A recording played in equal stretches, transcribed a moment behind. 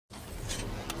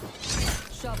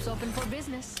Shop's open for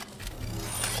business.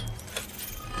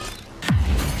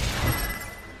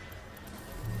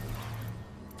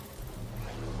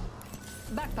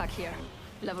 Backpack here.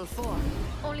 Level 4.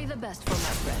 Only the best for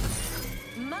my friends.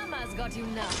 Mama's got you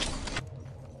now.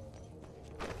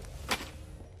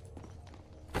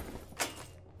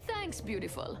 Thanks,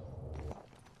 beautiful.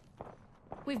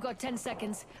 We've got 10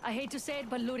 seconds. I hate to say it,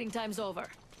 but looting time's over.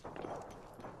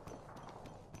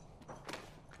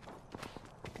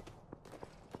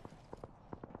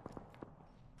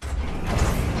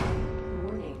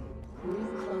 Warning.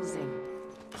 Room closing.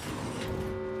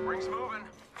 Ring's moving.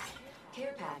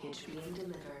 Care package being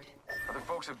delivered. Other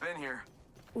folks have been here.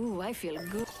 Ooh, I feel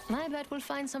good. I bet we'll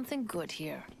find something good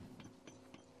here.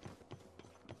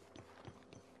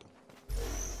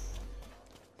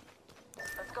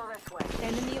 Let's go this way.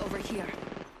 Enemy over here.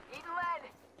 Eating lead.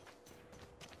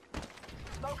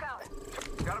 Smoke out.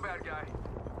 Got a bad guy.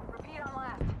 Repeat on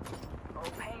left. Oh,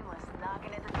 painless.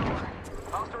 Knocking at the door.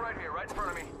 Hostile right here, right in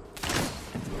front of me.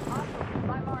 Hostile.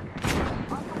 My marker.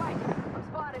 Off the right. I'm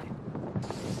spotted.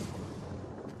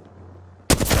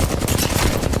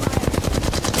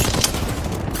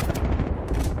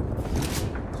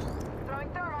 Throwing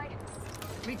thermite.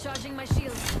 Recharging my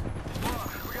shield.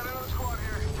 We got another squad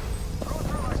here. Throw a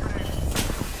thermite grenade.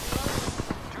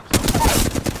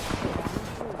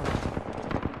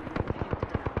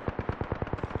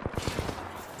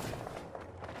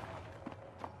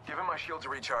 Give him my shield to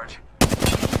recharge.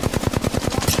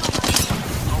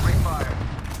 Opening fire.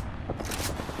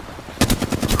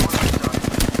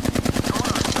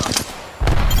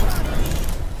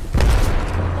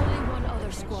 Only one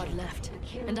other squad left,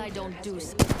 and I don't do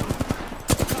so.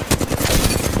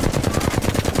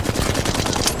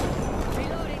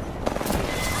 Reloading.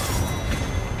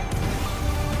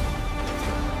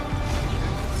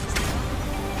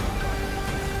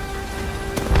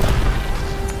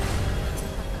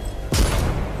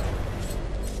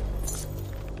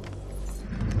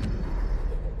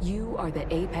 You are the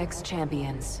Apex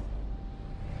Champions.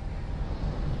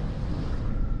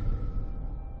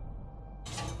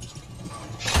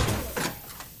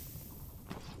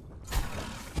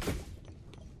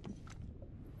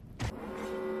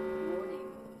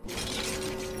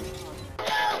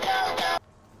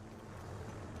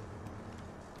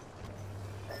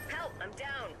 Help! I'm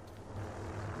down.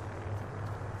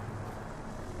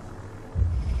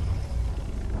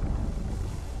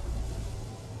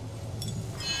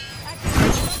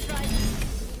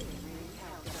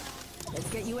 Let's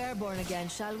get you airborne again,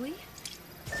 shall we?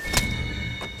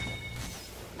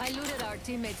 I looted our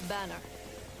teammate's banner.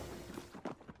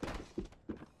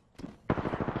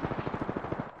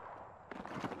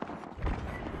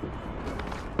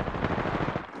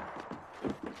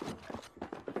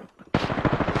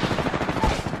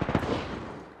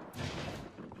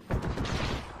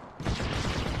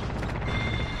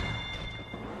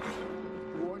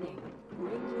 Warning.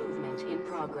 Ring movement in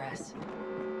progress.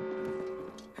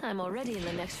 I'm already in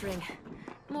the next ring.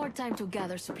 More time to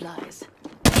gather supplies.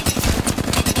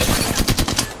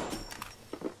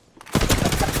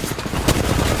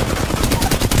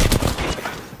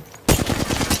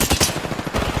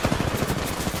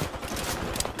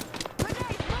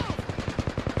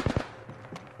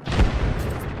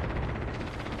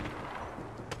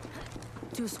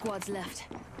 Two squads left.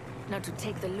 Now to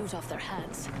take the loot off their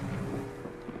hands.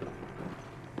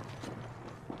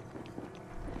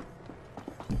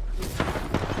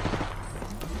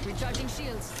 Recharging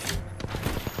shields.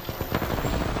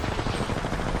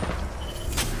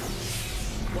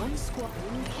 One squad.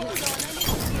 Hold on, I need a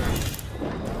shield.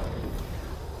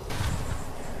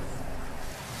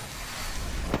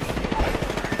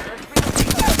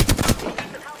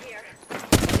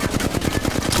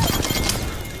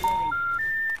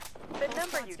 The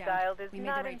number you dialed is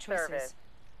not in service.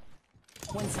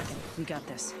 1 second, we got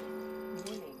this.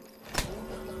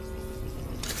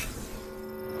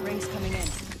 Ring's coming in.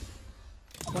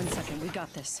 1 second, we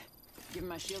got this. Give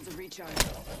my shields a recharge.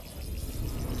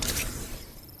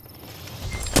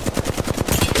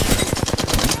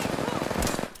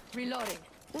 Reloading.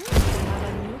 We have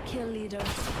a new kill leader.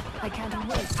 I can't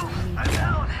wait to meet I'm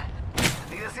down.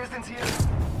 Need assistance here.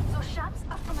 Those shots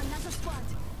are from another squad.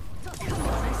 Come on,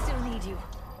 I still need you.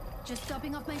 Just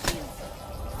topping off my shields.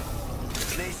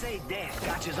 They say death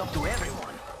catches up to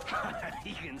everyone.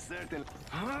 He can certainly...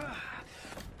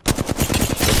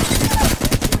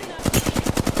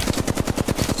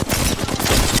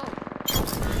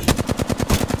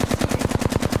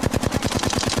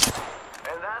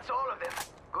 And that's all of them.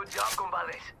 Good job,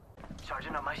 compadres.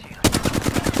 Charging up my shield.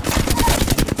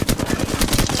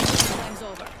 Time's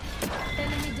over.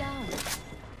 Enemy down.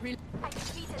 I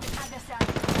defeated the adversary.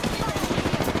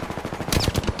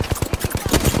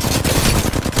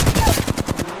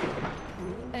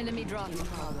 Enemy dropped.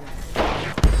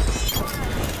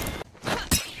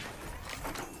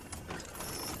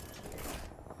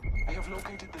 I have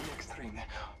located the next ring.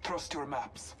 Trust your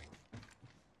maps.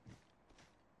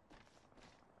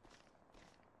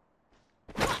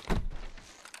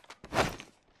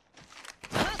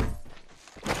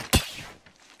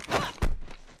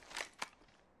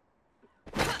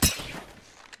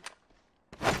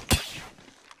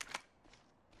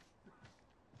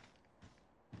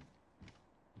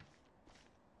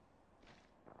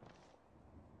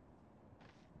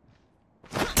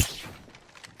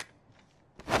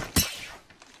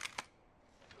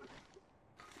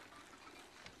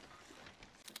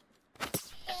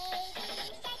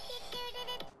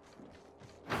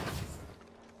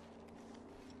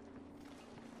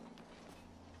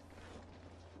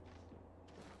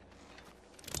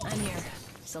 I'm here.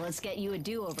 So let's get you a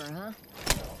do-over, huh?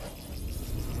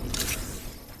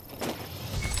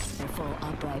 They're full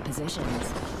upright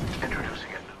positions.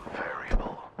 Introducing a new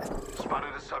variable.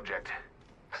 Spotted a subject.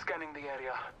 Scanning the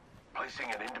area. Placing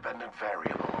an independent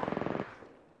variable.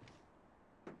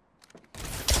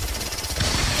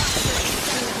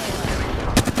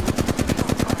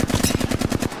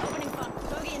 Opening fuck.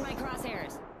 Bogey in my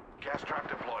crosshairs. Gas trap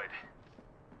deployed.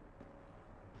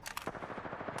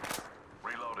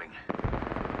 Reloading.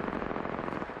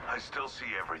 I still see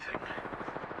everything.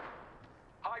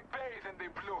 I bathe in the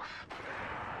blues.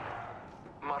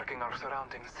 Marking our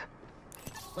surroundings.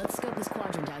 Let's scope this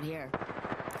quadrant out here.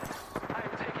 I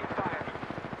am taking fire.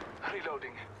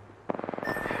 Reloading.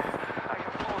 I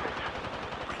have fallen.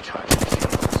 Recharging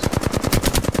shields.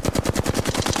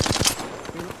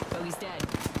 Bogey's dead.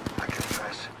 I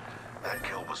confess, that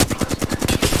kill was pleasant.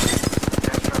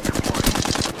 Gas trap deployed.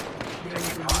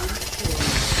 Taking fire.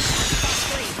 Fox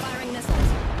 3, firing missiles.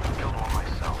 Killed one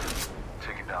myself.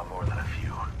 Taking down more than a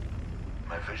few.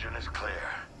 My vision is clear.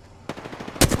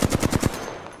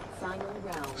 Final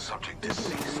round. Subject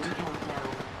deceased.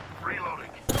 Countdown.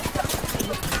 Reloading.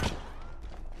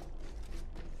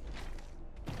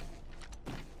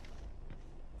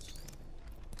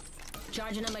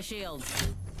 Charging on my shields.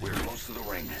 We're close to the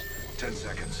ring. 10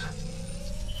 seconds.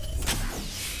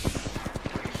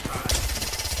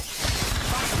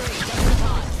 Fox 3, get the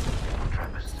pod.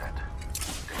 Trap is set.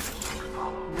 Distance to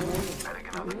follow. Adding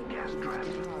another gas trap.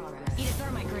 Eat a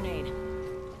thermite grenade.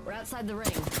 We're outside the ring.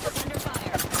 Under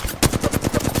fire.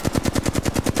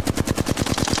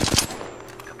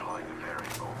 Deploying a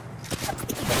variable.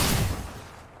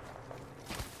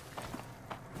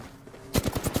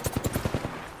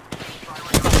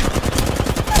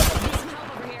 Need some help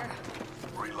over here.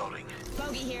 Reloading.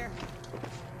 Bogey here.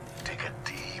 Take a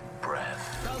deep breath.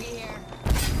 Bogey here.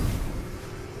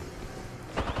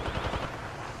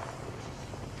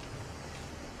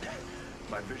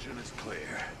 My vision is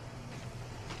clear.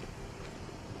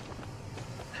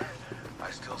 I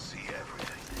still see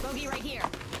everything. Bogey right here.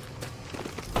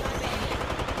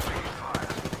 Taking fire.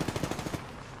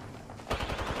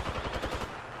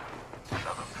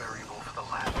 Another variable for the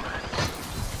lab rat.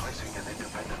 Placing an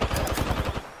independent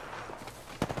variable.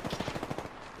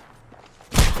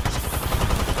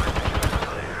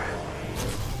 Clear.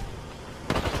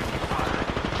 Fire.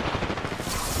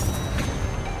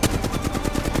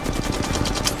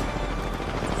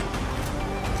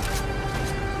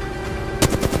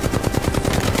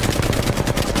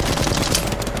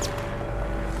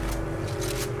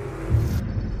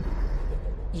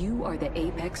 You are the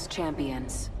Apex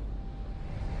Champions.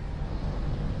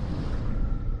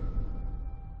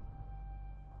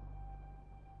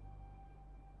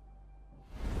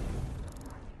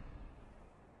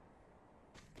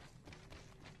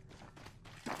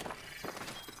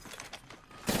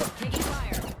 Taking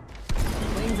fire.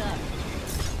 Wings up.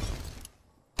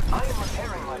 I am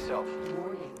repairing myself.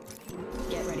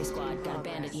 Get ready, squad. Got a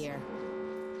bandit here.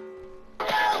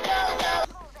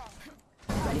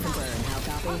 Ready for burn. How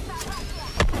copy?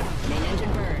 Main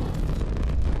engine burn.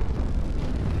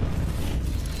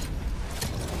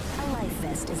 A life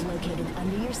vest is located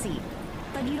under your seat,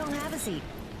 but you don't have a seat.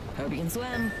 Hope you can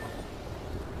swim.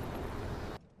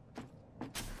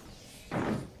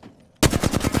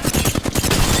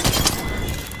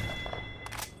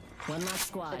 One last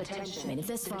squad. Attention. Made it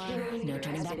this far. No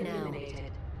turning back now.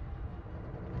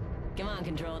 Come on,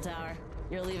 control tower.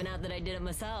 You're leaving out that I did it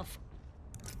myself.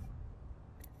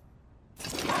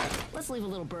 Let's leave a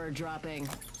little bird dropping.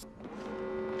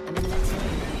 I'm in the next one.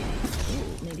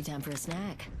 Ooh, maybe time for a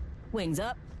snack. Wings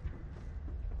up.